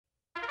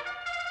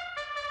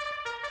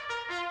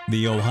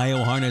The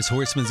Ohio Harness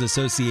Horsemen's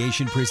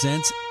Association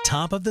presents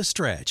Top of the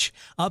Stretch,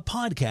 a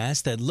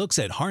podcast that looks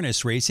at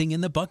harness racing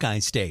in the Buckeye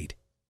State.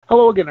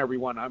 Hello again,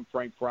 everyone. I'm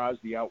Frank Froz,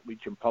 the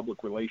Outreach and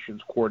Public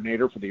Relations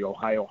Coordinator for the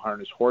Ohio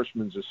Harness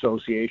Horsemen's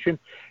Association.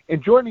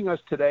 And joining us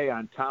today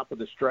on Top of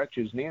the Stretch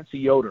is Nancy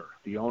Yoder,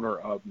 the owner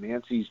of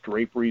Nancy's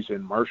Draperies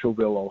in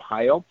Marshallville,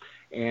 Ohio,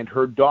 and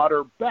her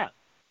daughter, Beth.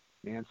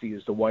 Nancy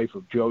is the wife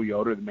of Joe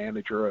Yoder, the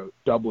manager of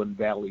Dublin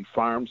Valley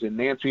Farms. And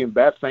Nancy and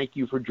Beth, thank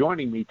you for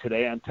joining me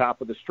today on Top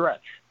of the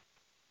Stretch.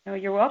 Oh,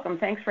 you're welcome.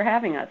 Thanks for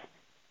having us.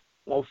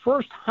 Well,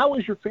 first, how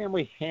is your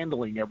family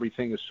handling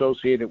everything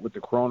associated with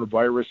the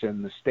coronavirus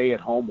and the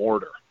stay-at-home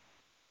order?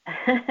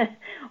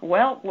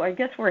 Well, I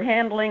guess we're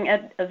handling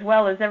it as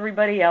well as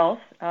everybody else,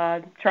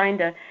 trying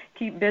to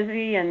keep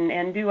busy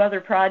and do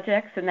other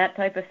projects and that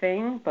type of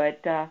thing.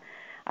 But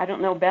I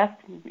don't know, Beth,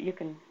 you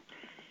can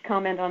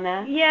comment on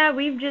that? Yeah,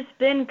 we've just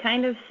been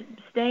kind of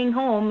staying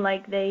home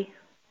like they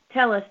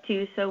tell us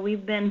to, so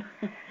we've been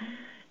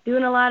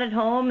doing a lot at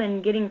home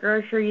and getting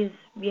groceries,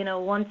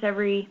 once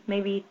every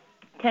maybe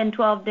 10,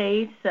 12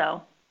 days,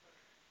 so.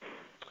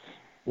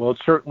 Well,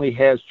 it certainly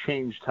has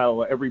changed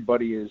how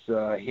everybody is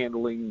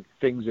handling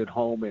things at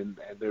home and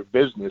their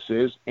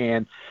businesses.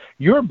 And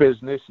your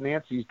business,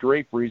 Nancy's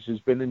Draperies, has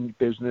been in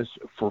business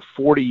for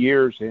 40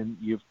 years, and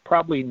you've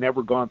probably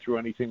never gone through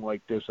anything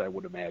like this, I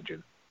would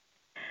imagine.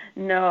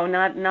 No,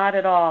 not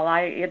at all.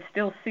 It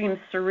still seems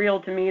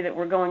surreal to me that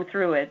we're going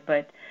through it,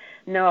 but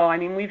no, I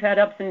mean, we've had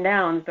ups and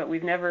downs, but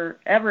we've never,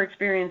 ever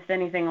experienced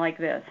anything like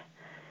this.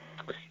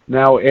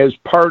 Now, as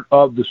part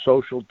of the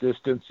social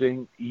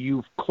distancing,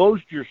 you've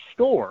closed your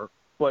store,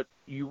 but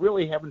you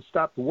really haven't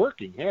stopped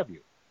working, have you?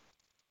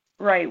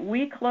 Right.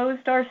 We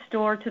closed our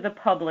store to the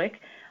public,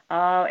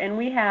 and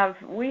we have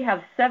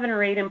 7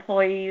 or 8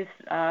 employees,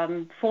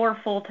 4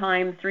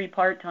 full-time, 3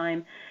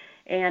 part-time,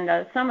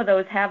 and some of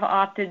those have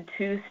opted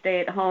to stay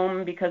at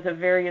home because of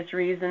various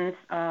reasons,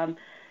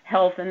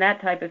 health and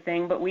that type of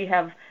thing. But we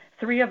have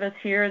 3 of us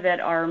here that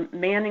are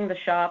manning the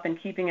shop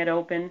and keeping it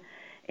open.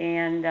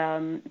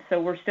 And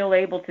so we're still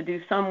able to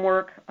do some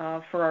work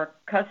for our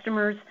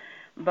customers,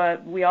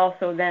 but we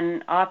also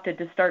then opted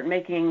to start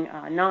making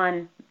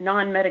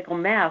non-medical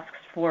masks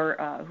for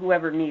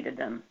whoever needed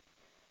them.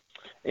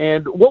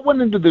 And what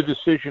went into the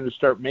decision to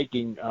start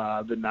making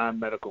the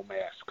non-medical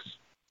masks?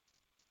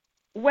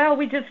 Well,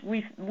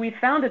 we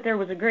found that there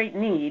was a great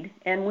need,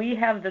 and we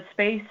have the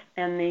space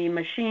and the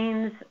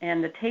machines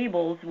and the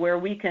tables where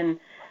we can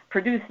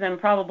produce them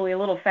probably a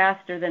little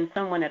faster than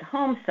someone at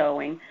home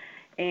sewing.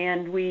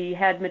 And we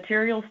had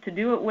materials to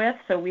do it with,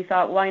 so we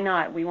thought, why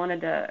not? We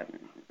wanted to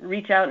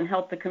reach out and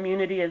help the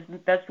community as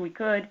best we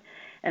could,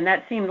 and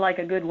that seemed like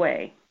a good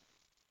way.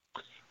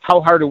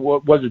 How hard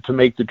was it to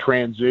make the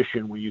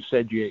transition when you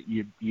said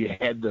you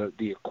had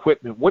the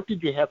equipment? What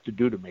did you have to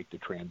do to make the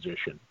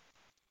transition?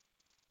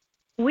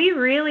 We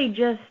really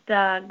just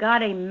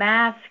got a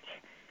mask,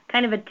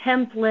 kind of a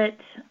template,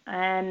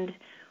 and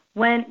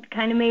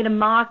made a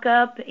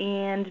mock-up,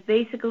 and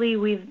basically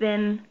we've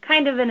been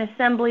kind of an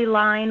assembly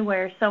line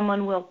where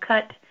someone will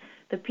cut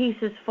the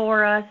pieces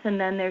for us, and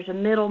then there's a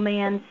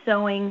middleman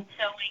sewing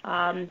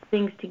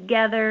things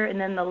together,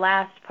 and then the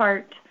last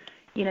part,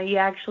 you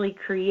actually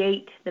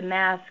create the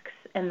masks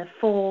and the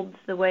folds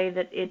the way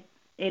that it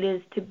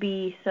is to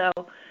be. So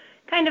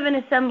kind of an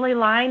assembly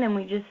line, and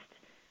we just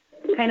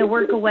kind of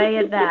work away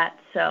at that.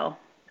 So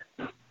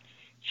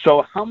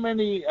how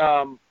many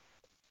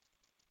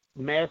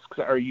masks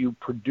are you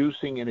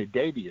producing in a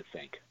day, do you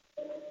think?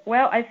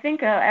 Well, I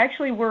think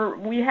actually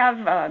we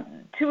have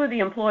 2 of the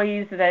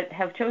employees that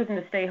have chosen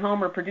to stay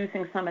home are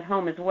producing some at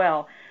home as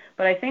well,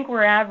 but I think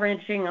we're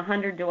averaging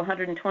 100 to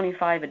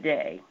 125 a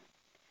day.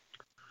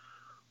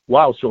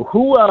 Wow, so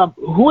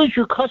who is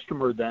your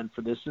customer then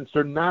for this, since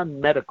they're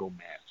non-medical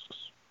masks?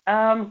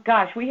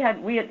 Gosh,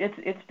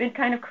 it's been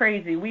kind of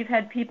crazy. We've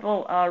had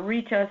people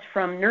reach us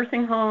from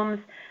nursing homes,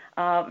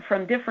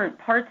 from different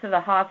parts of the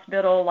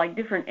hospital, like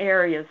different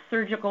areas,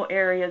 surgical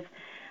areas,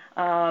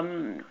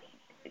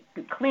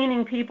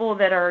 cleaning people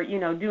that are,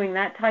 doing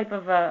that type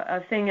of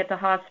a thing at the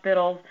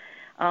hospitals.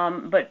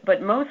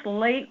 But most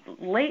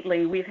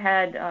lately, we've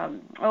had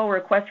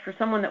requests for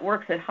someone that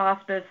works at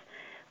hospice.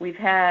 We've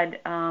had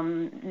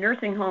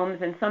nursing homes,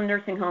 and some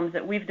nursing homes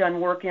that we've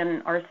done work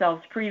in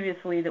ourselves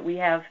previously that we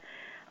have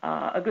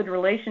a good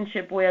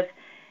relationship with.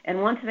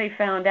 And once they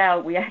found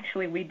out, we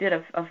did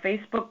a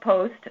Facebook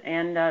post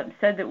and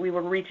said that we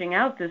were reaching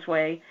out this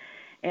way,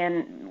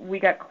 and we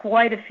got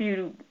quite a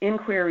few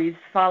inquiries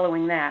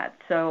following that.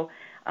 So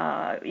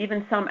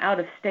even some out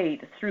of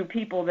state through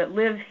people that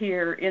live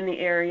here in the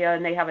area,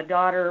 and they have a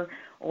daughter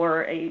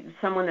or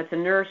someone that's a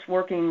nurse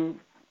working,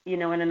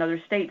 in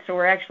another state. So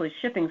we're actually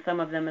shipping some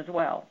of them as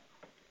well.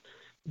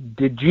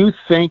 Did you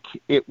think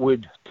it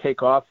would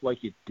take off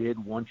like it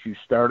did once you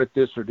started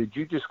this, or did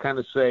you just kind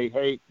of say,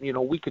 hey,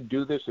 we could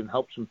do this and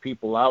help some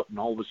people out, and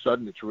all of a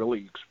sudden it's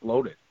really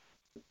exploded?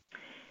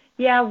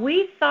 Yeah,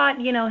 we thought,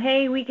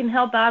 hey, we can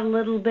help out a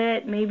little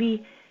bit,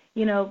 maybe,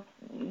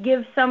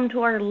 give some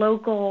to our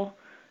local,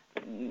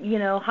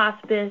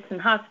 hospice and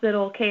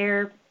hospital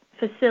care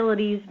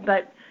facilities,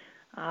 but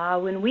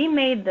when we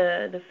made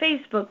the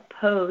Facebook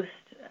post,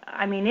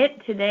 I mean,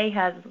 it today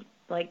has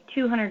like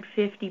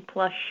 250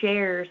 plus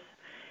shares.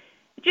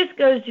 It just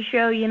goes to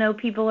show,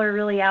 people are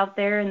really out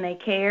there and they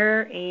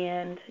care,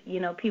 and,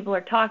 people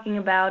are talking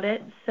about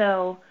it.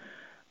 So,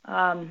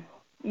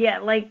 yeah,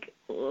 like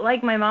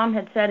my mom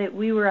had said it,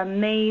 we were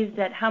amazed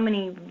at how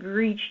many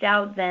reached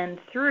out then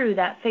through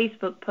that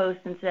Facebook post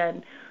and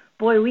said,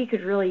 boy, we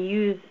could really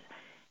use,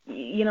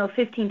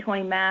 15,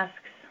 20 masks.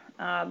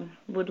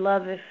 Would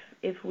love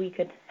if we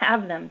could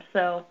have them.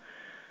 So,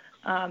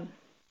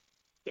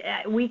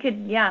 we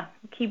could,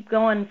 keep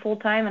going full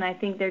time, and I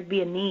think there'd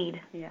be a need.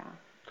 Yeah.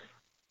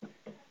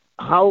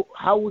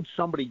 How would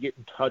somebody get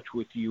in touch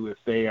with you if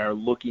they are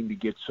looking to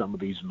get some of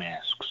these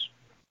masks?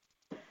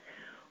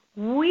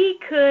 We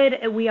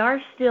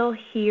are still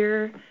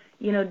here,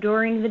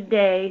 during the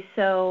day.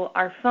 So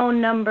our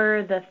phone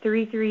number, the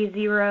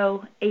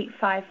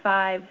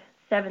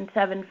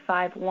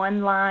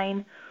 330-855-7751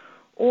 line,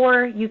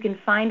 or you can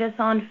find us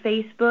on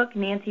Facebook,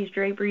 Nancy's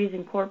Draperies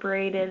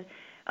Incorporated.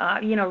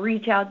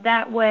 Reach out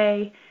that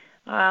way,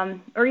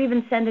 or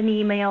even send an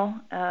email.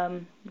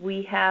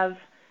 We have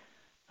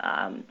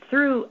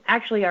through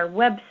actually our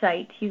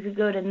website, you could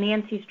go to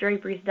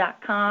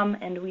nancysdraperies.com,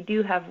 and we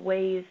do have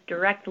ways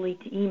directly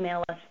to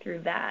email us through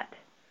that.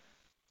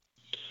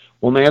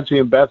 Well, Nancy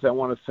and Beth, I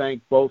want to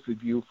thank both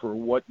of you for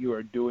what you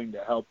are doing to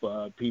help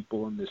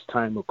people in this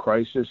time of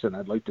crisis, and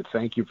I'd like to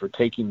thank you for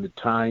taking the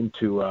time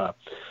to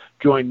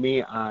join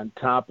me on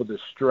Top of the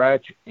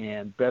Stretch,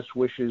 and best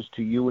wishes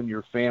to you and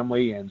your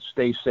family, and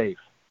stay safe.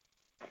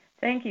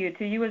 Thank you,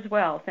 to you as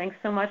well. Thanks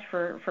so much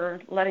for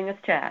letting us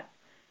chat.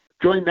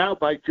 Joined now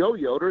by Joe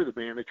Yoder, the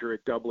manager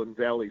at Dublin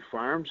Valley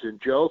Farms.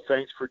 And Joe,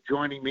 thanks for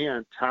joining me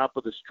on Top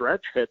of the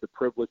Stretch. Had the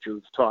privilege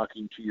of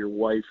talking to your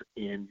wife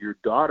and your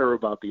daughter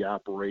about the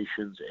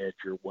operations at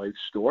your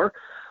wife's store.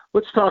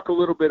 Let's talk a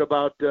little bit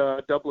about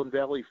Dublin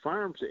Valley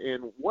Farms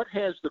and what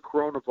has the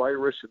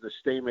coronavirus and the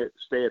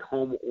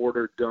stay-at-home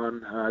order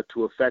done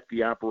to affect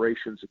the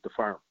operations at the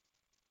farm?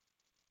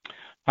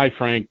 Hi,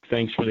 Frank.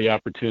 Thanks for the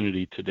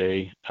opportunity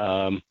today.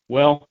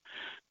 Well,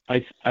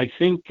 I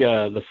think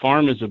the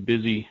farm is a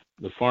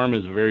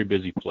very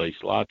busy place.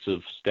 Lots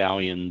of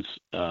stallions,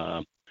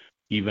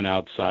 even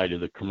outside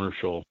of the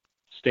commercial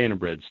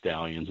standardbred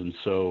stallions. And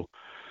so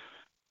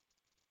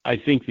I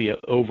think the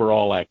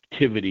overall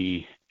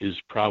activity is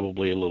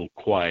probably a little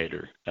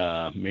quieter.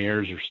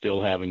 Mares are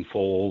still having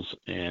foals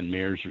and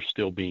mares are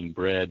still being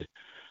bred,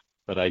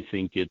 but I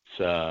think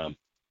it's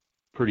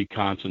pretty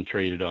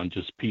concentrated on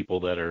just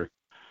people that are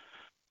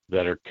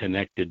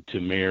connected to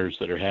mares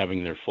that are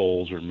having their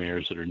foals or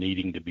mares that are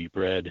needing to be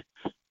bred,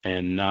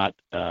 and not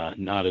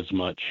as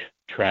much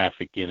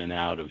traffic in and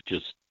out of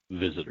just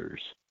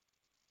visitors.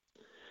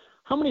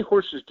 How many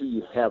horses do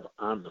you have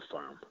on the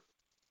farm?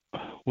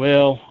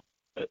 Well,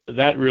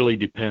 that really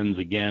depends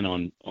again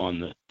on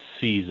the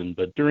season,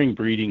 but during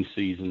breeding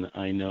season,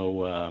 I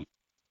know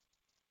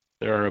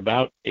there are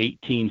about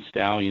 18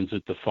 stallions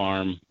at the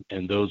farm,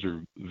 and those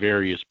are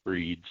various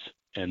breeds.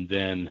 And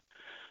then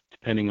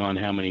depending on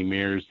how many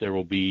mares there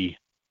will be,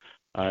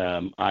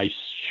 I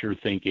sure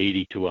think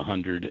 80 to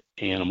 100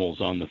 animals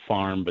on the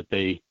farm, but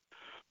they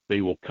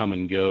will come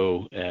and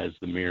go as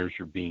the mares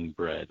are being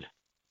bred.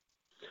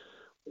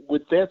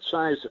 With that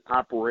size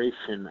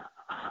operation,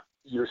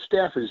 your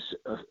staff is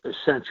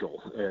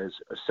essential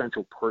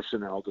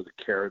personnel to the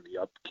care and the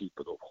upkeep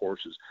of the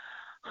horses.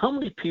 How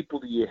many people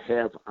do you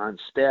have on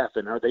staff,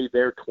 and are they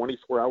there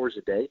 24 hours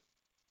a day?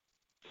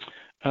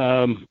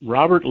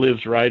 Robert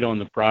lives right on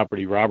the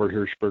property. Robert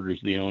Hirschberger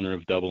is the owner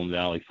of Dublin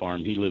Valley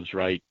Farm. He lives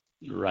right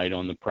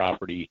on the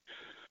property.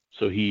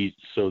 So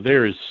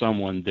there is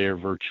someone there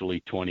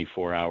virtually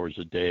 24 hours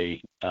a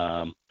day.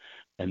 And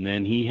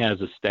then he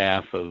has a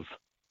staff of,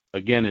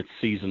 again, it's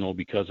seasonal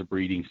because of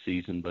breeding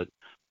season, but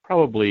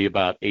probably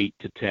about 8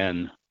 to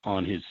 10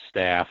 on his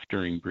staff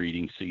during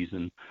breeding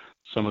season.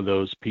 Some of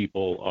those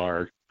people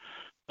are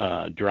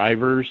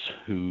drivers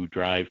who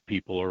drive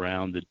people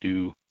around that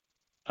do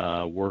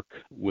work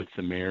with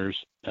the mares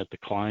at the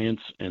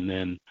clients, and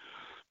then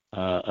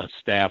a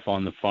staff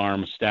on the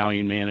farm, a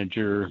stallion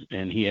manager,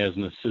 and he has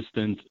an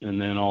assistant,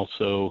 and then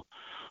also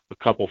a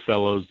couple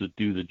fellows that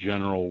do the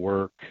general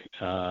work,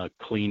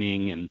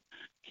 cleaning and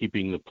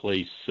keeping the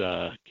place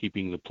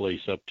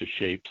up to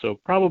shape. So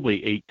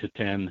probably 8 to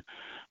 10,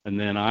 and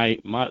then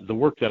the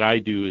work that I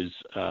do is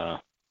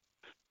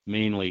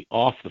mainly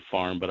off the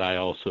farm, but I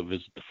also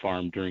visit the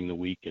farm during the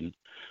week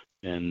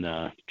and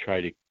try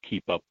to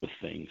keep up with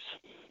things.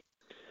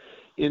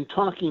 In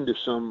talking to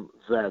some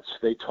vets,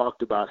 they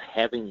talked about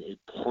having a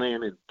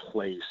plan in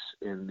place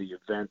in the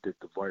event that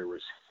the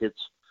virus hits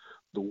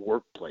the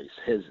workplace.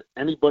 Has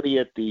anybody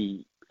at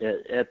the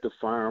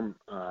farm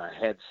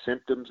had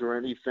symptoms or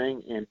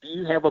anything? And do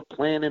you have a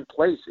plan in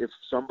place if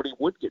somebody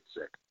would get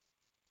sick?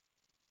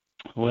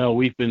 Well,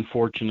 we've been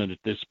fortunate at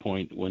this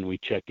point when we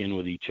check in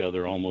with each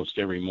other almost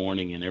every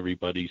morning, and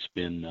everybody's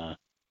been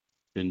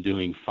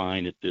doing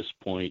fine at this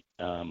point.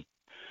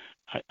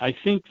 I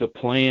think the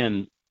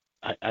plan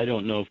I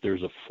don't know if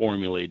there's a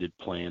formulated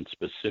plan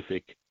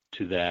specific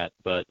to that,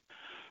 but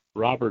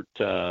Robert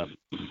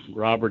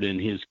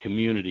and his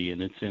community,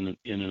 and it's in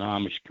an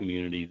Amish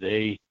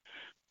community,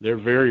 they're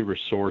very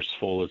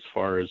resourceful as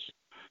far as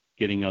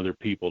getting other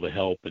people to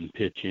help and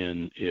pitch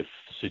in if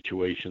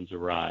situations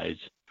arise.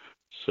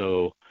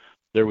 So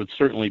there would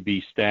certainly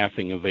be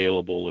staffing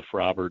available if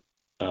Robert,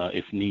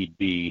 if need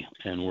be,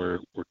 and we're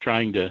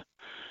trying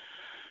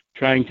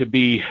to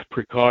be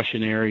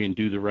precautionary and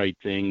do the right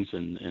things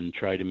and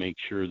try to make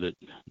sure that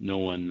no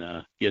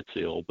one gets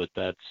ill, but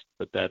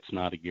that's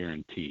not a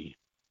guarantee.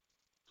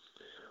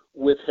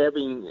 With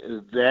having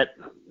that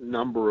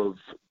number of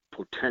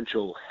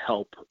potential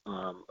help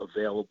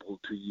available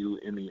to you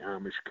in the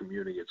Amish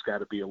community, it's got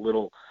to be a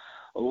little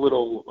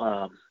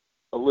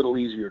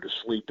easier to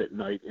sleep at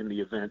night in the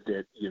event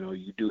that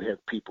you do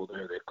have people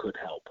there that could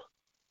help.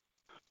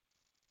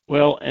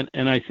 Well,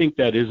 and I think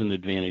that is an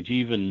advantage.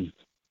 Even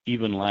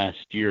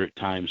last year at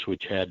times,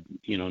 which had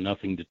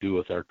nothing to do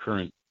with our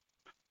current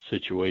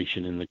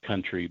situation in the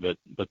country, but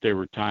there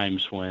were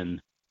times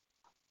when,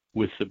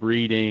 with the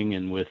breeding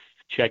and with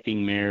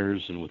checking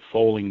mares and with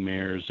foaling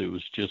mares, it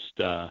was just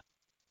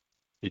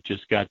it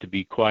just got to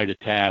be quite a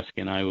task,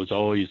 and I was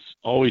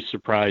always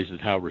surprised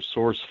at how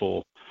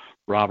resourceful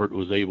Robert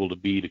was able to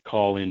be to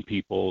call in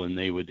people, and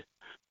they would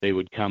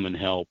come and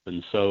help.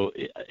 And so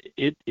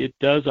it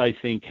does, I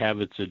think,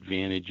 have its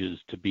advantages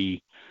to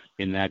be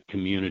in that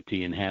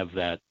community and have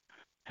that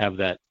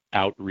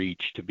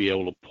outreach to be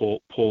able to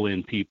pull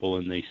in people,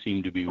 and they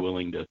seem to be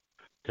willing to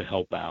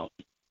help out.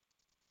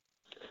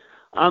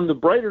 On the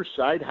brighter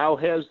side, how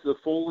has the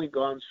foaling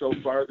gone so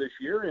far this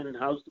year, and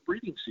how's the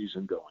breeding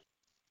season going?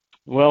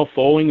 Well,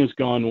 foaling has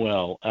gone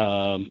well.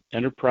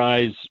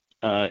 Enterprise,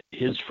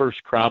 his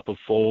first crop of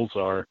foals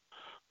are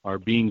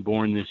being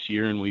born this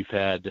year, and we've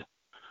had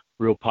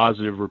real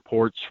positive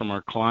reports from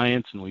our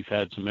clients, and we've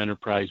had some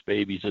Enterprise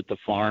babies at the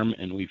farm,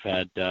 and we've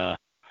had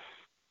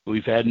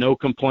no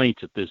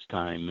complaints at this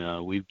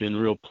time. We've been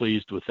real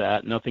pleased with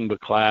that. Nothing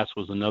But Class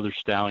was another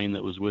stallion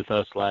that was with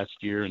us last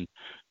year, and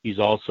he's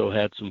also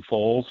had some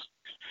foals.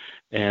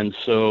 And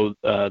so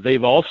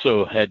they've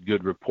also had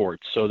good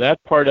reports. So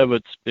that part of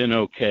it's been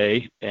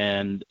okay.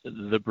 And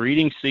the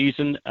breeding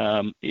season,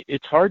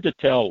 it's hard to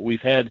tell.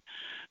 We've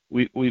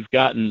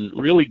gotten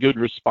really good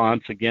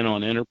response again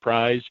on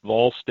Enterprise.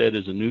 Volstead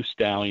is a new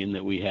stallion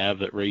that we have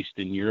that raced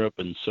in Europe,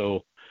 and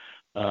so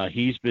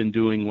he's been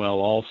doing well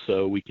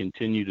also. We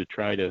continue to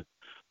try to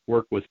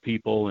work with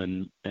people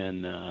and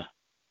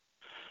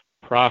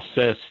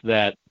process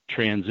that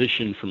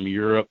transition from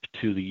Europe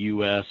to the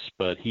U.S.,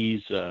 but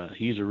he's a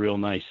real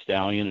nice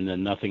stallion. And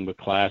then Nothing But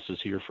Class is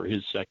here for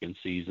his second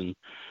season,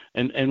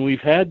 and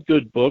we've had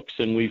good books,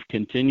 and we've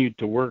continued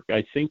to work.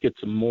 I think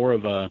it's more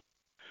of a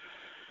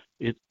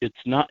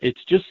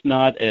it's just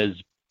not as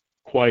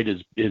quite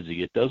as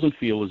busy. It doesn't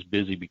feel as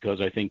busy because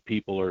I think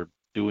people are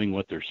doing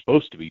what they're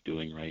supposed to be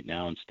doing right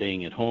now and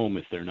staying at home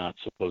if they're not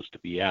supposed to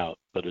be out.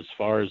 But as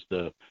far as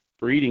the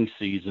breeding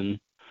season,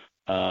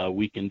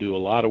 we can do a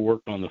lot of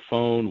work on the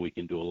phone. We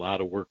can do a lot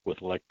of work with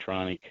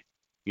electronic,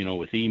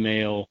 with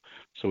email.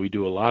 So we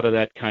do a lot of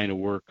that kind of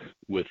work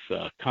with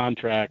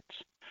contracts.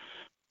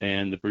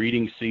 And the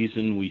breeding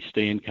season, we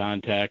stay in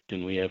contact,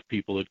 and we have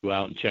people that go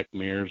out and check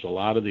mares. A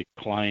lot of the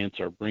clients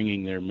are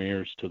bringing their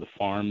mares to the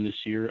farm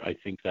this year. I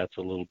think that's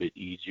a little bit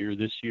easier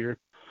this year.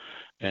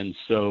 And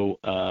so,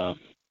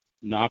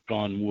 knock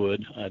on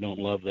wood, I don't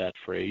love that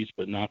phrase,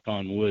 but knock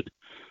on wood,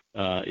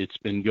 it's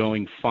been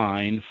going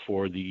fine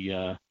for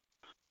the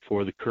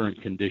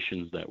current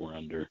conditions that we're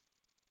under.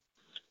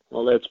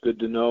 Well, that's good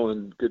to know,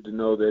 and good to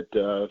know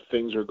that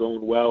things are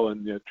going well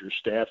and that your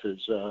staff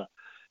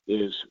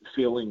is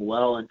feeling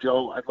well. And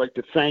Joe, I'd like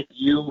to thank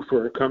you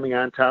for coming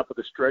on Top of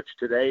the Stretch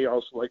today. I'd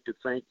also like to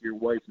thank your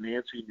wife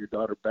Nancy and your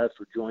daughter Beth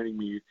for joining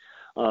me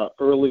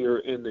earlier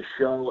in the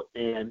show.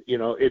 And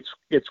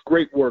it's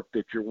great work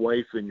that your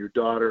wife and your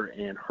daughter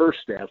and her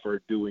staff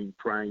are doing,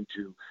 trying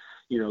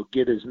to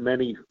get as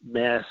many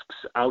masks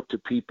out to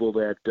people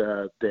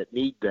that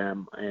need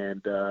them.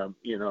 And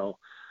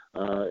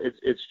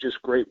it's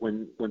just great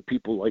when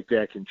people like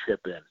that can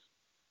chip in.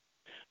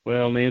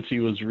 Well,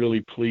 Nancy was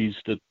really pleased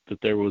that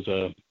there was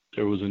a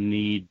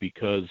need,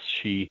 because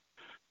she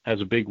has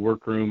a big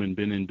workroom and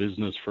been in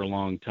business for a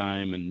long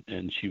time,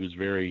 and she was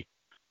very,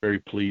 very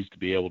pleased to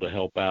be able to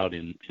help out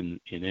in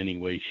any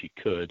way she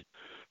could.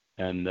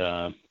 And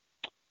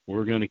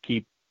we're going to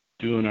keep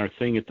doing our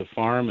thing at the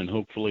farm, and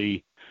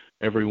hopefully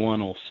everyone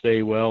will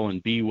stay well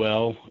and be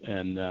well.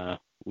 And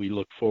we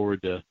look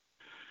forward to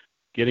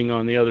getting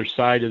on the other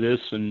side of this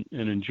and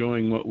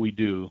enjoying what we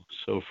do.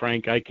 So,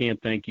 Frank, I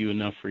can't thank you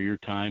enough for your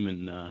time,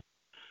 and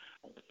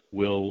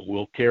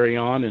we'll carry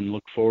on and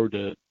look forward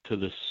to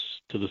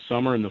the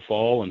summer and the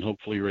fall, and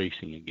hopefully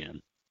racing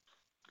again.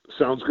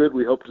 Sounds good.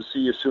 We hope to see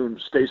you soon.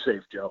 Stay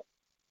safe, Joe.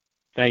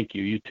 Thank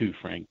you. You too,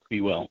 Frank.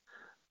 Be well.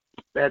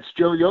 That's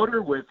Joe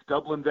Yoder with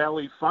Dublin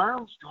Valley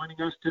Farms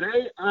joining us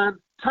today on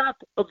Top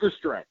of the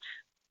Stretch.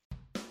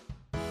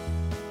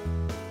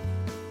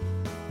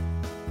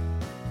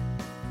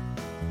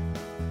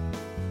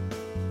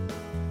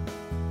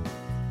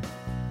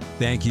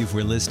 Thank you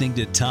for listening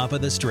to Top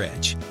of the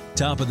Stretch.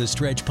 Top of the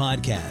Stretch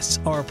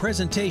podcasts are a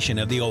presentation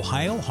of the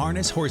Ohio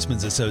Harness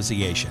Horsemen's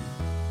Association.